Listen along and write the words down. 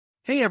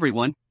Hey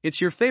everyone, it's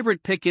your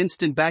favorite Pick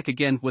Instant back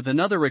again with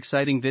another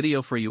exciting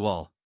video for you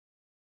all.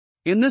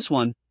 In this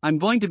one, I'm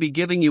going to be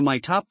giving you my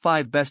top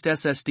 5 best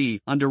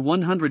SSD under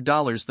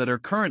 $100 that are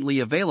currently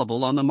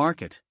available on the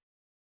market.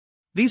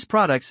 These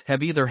products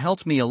have either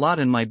helped me a lot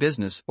in my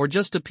business or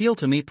just appeal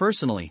to me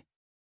personally.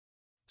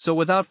 So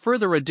without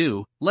further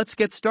ado, let's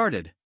get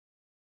started.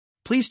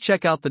 Please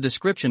check out the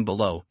description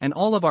below and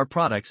all of our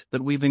products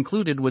that we've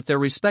included with their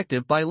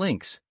respective buy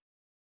links.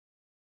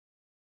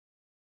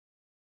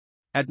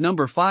 At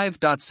number 5.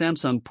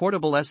 Samsung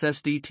Portable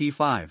SSD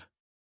T5.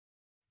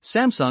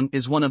 Samsung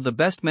is one of the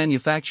best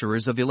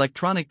manufacturers of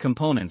electronic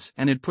components,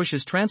 and it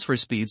pushes transfer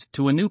speeds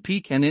to a new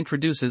peak and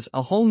introduces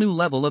a whole new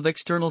level of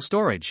external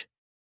storage.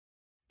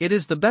 It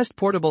is the best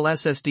portable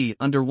SSD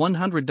under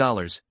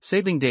 $100,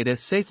 saving data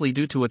safely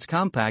due to its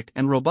compact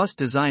and robust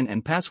design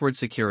and password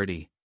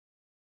security.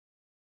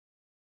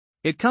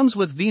 It comes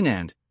with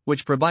VNAND,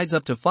 which provides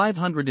up to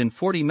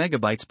 540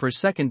 megabytes per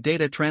second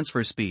data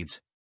transfer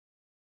speeds.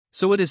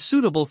 So it is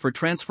suitable for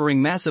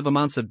transferring massive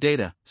amounts of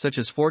data, such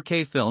as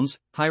 4K films,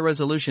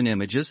 high-resolution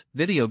images,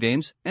 video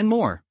games, and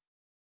more.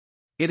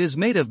 It is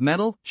made of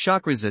metal,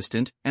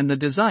 shock-resistant, and the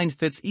design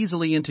fits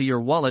easily into your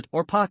wallet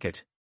or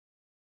pocket.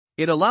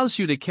 It allows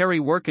you to carry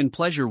work and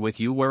pleasure with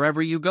you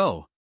wherever you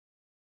go.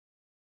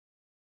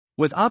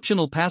 With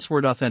optional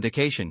password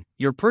authentication,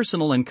 your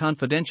personal and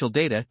confidential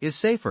data is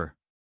safer.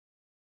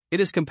 It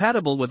is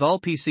compatible with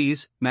all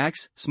PCs,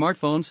 Macs,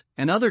 smartphones,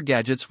 and other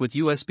gadgets with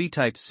USB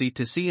Type-C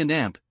to C and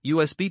AMP,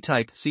 USB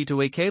Type-C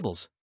to A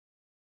cables.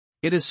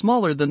 It is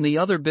smaller than the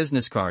other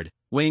business card,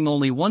 weighing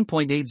only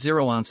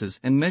 1.80 ounces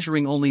and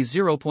measuring only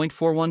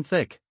 0.41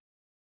 thick.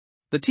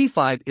 The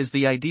T5 is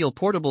the ideal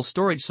portable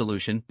storage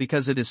solution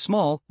because it is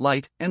small,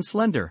 light, and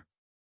slender.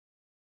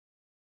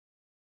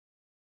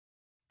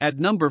 At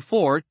number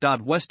 4.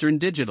 Western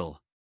Digital.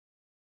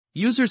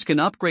 Users can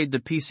upgrade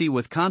the PC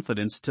with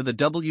confidence to the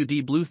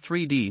WD Blue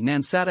 3D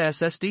NAND SATA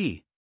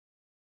SSD.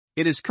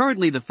 It is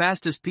currently the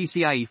fastest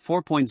PCIe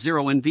 4.0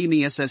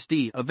 NVMe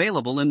SSD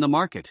available in the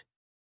market.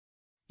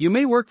 You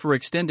may work for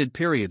extended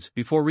periods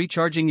before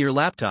recharging your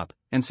laptop,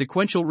 and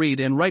sequential read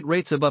and write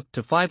rates of up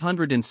to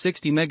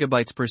 560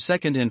 megabytes per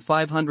second and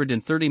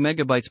 530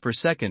 megabytes per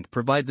second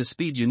provide the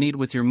speed you need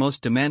with your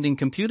most demanding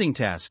computing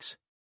tasks.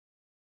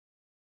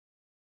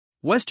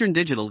 Western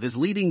Digital is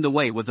leading the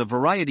way with a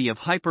variety of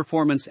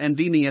high-performance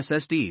NVMe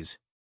SSDs.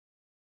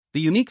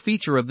 The unique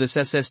feature of this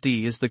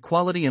SSD is the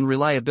quality and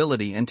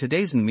reliability, and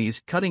today's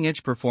NVMe's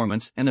cutting-edge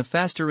performance and a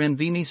faster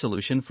NVMe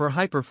solution for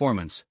high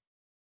performance.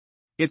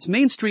 Its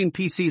mainstream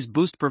PCs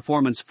boost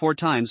performance 4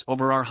 times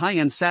over our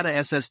high-end SATA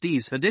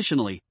SSDs.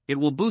 Additionally,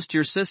 it will boost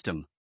your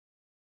system.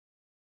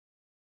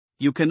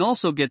 You can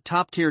also get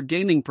top-tier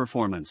gaming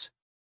performance.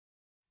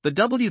 The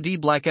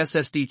WD Black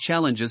SSD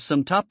challenges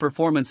some top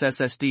performance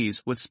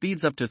SSDs with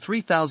speeds up to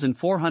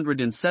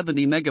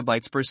 3,470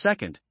 megabytes per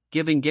second,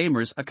 giving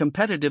gamers a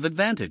competitive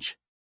advantage.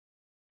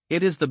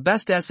 It is the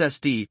best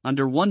SSD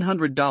under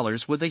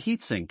 $100 with a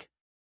heatsink.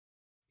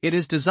 It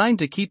is designed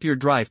to keep your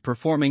drive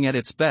performing at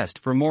its best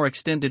for more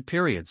extended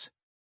periods.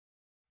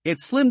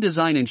 Its slim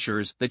design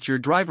ensures that your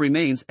drive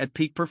remains at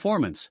peak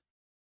performance.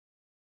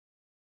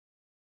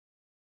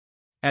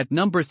 At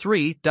number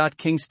 3.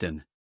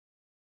 Kingston.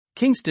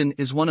 Kingston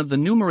is one of the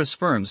numerous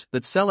firms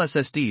that sell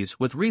SSDs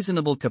with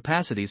reasonable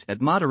capacities at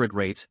moderate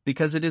rates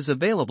because it is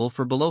available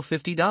for below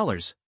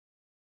 $50.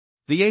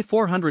 The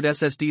A400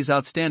 SSD's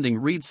outstanding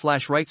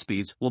read/write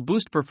speeds will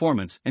boost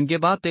performance and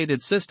give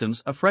outdated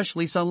systems a fresh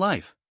lease on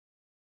life.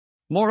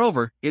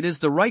 Moreover, it is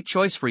the right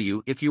choice for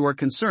you if you are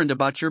concerned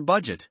about your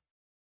budget.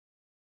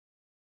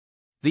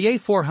 The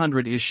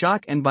A400 is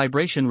shock and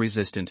vibration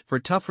resistant for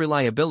tough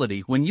reliability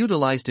when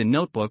utilized in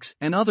notebooks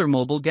and other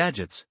mobile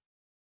gadgets.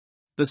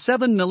 The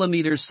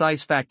 7mm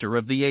size factor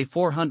of the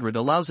A400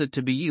 allows it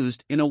to be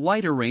used in a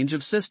wider range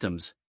of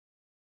systems.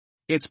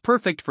 It's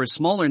perfect for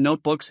smaller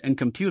notebooks and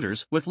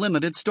computers with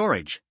limited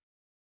storage.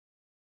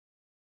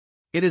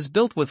 It is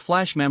built with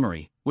flash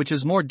memory, which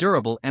is more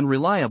durable and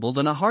reliable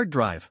than a hard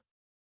drive.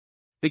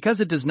 Because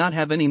it does not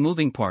have any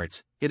moving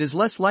parts, it is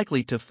less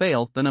likely to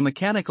fail than a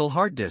mechanical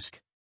hard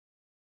disk.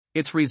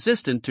 It's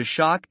resistant to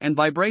shock and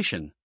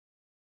vibration.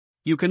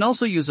 You can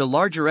also use a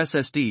larger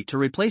SSD to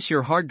replace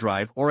your hard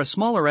drive or a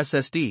smaller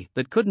SSD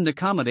that couldn't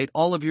accommodate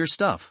all of your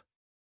stuff.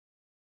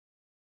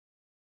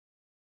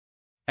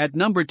 At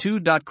number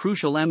 2.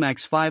 Crucial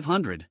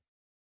MX500.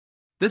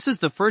 This is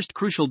the first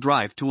Crucial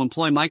drive to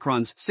employ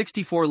Micron's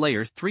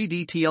 64-layer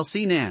 3D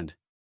TLC NAND.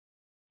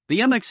 The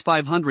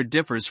MX500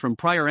 differs from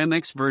prior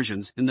MX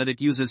versions in that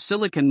it uses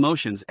Silicon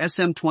Motion's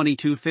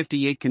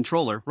SM2258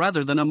 controller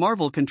rather than a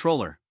Marvell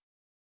controller.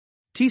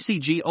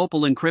 TCG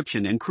Opal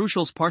encryption and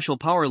Crucial's partial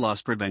power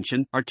loss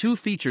prevention are 2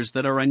 features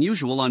that are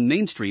unusual on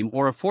mainstream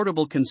or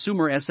affordable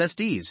consumer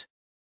SSDs.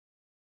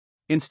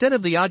 Instead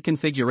of the odd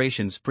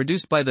configurations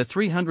produced by the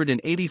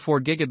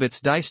 384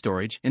 gigabits die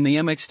storage in the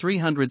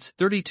MX300's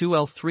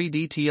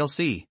 32L3D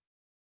TLC,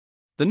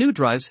 the new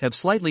drives have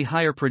slightly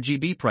higher per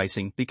GB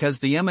pricing because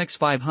the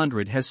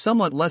MX500 has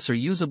somewhat lesser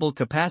usable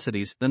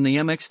capacities than the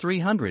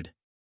MX300.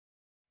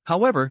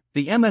 However,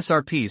 the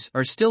MSRPs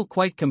are still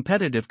quite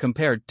competitive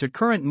compared to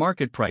current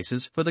market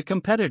prices for the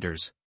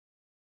competitors.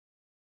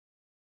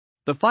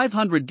 The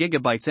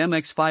 500GB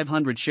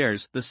MX500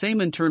 shares the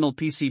same internal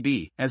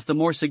PCB as the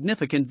more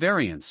significant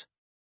variants.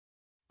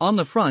 On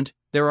the front,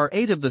 there are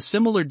 8 of the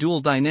similar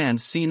dual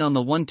dynans seen on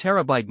the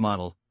 1TB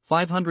model,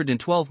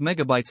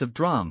 512MB of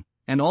DRAM,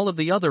 and all of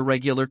the other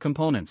regular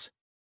components.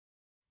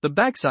 The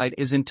backside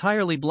is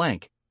entirely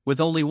blank, with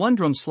only 1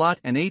 DRAM slot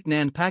and 8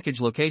 NAND package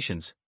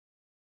locations.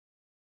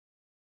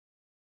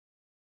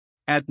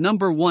 At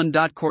number 1.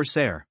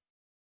 Corsair.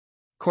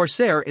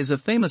 Corsair is a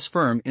famous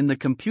firm in the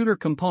computer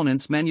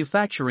components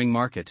manufacturing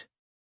market.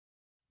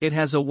 It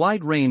has a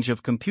wide range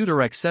of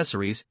computer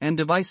accessories and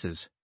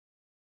devices.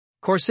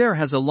 Corsair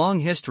has a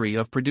long history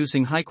of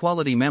producing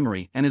high-quality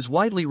memory and is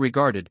widely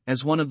regarded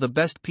as one of the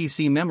best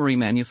PC memory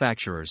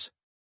manufacturers.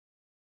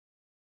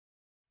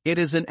 It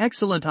is an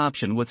excellent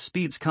option with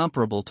speeds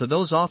comparable to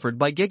those offered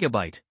by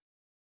Gigabyte.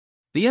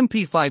 The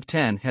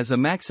MP510 has a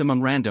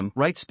maximum random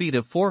write speed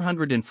of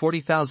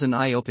 440,000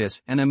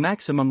 IOPS and a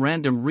maximum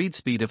random read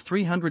speed of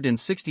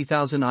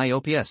 360,000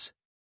 IOPS.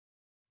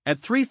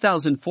 At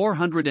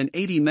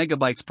 3,480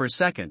 megabytes per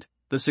second,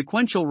 the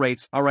sequential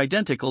rates are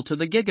identical to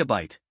the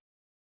Gigabyte.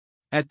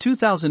 At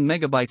 2,000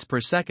 megabytes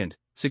per second,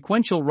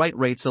 sequential write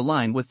rates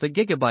align with the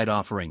Gigabyte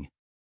offering.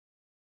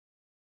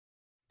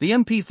 The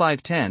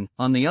MP510,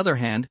 on the other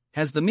hand,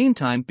 has the mean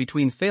time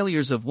between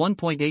failures of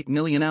 1.8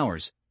 million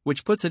hours,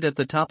 which puts it at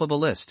the top of a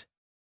list.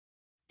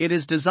 It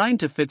is designed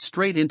to fit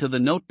straight into the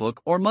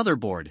notebook or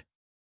motherboard.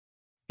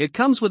 It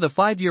comes with a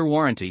 5-year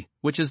warranty,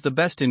 which is the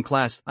best in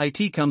class.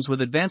 It comes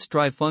with advanced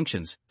drive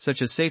functions,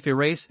 such as safe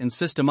erase and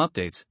system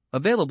updates,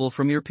 available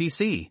from your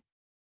PC.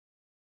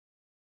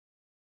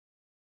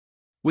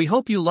 We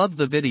hope you loved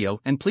the video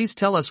and please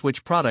tell us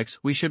which products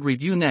we should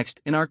review next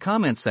in our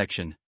comments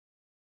section.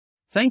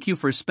 Thank you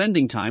for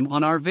spending time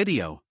on our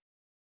video.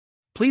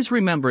 Please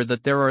remember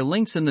that there are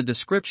links in the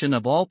description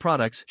of all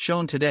products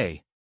shown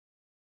today.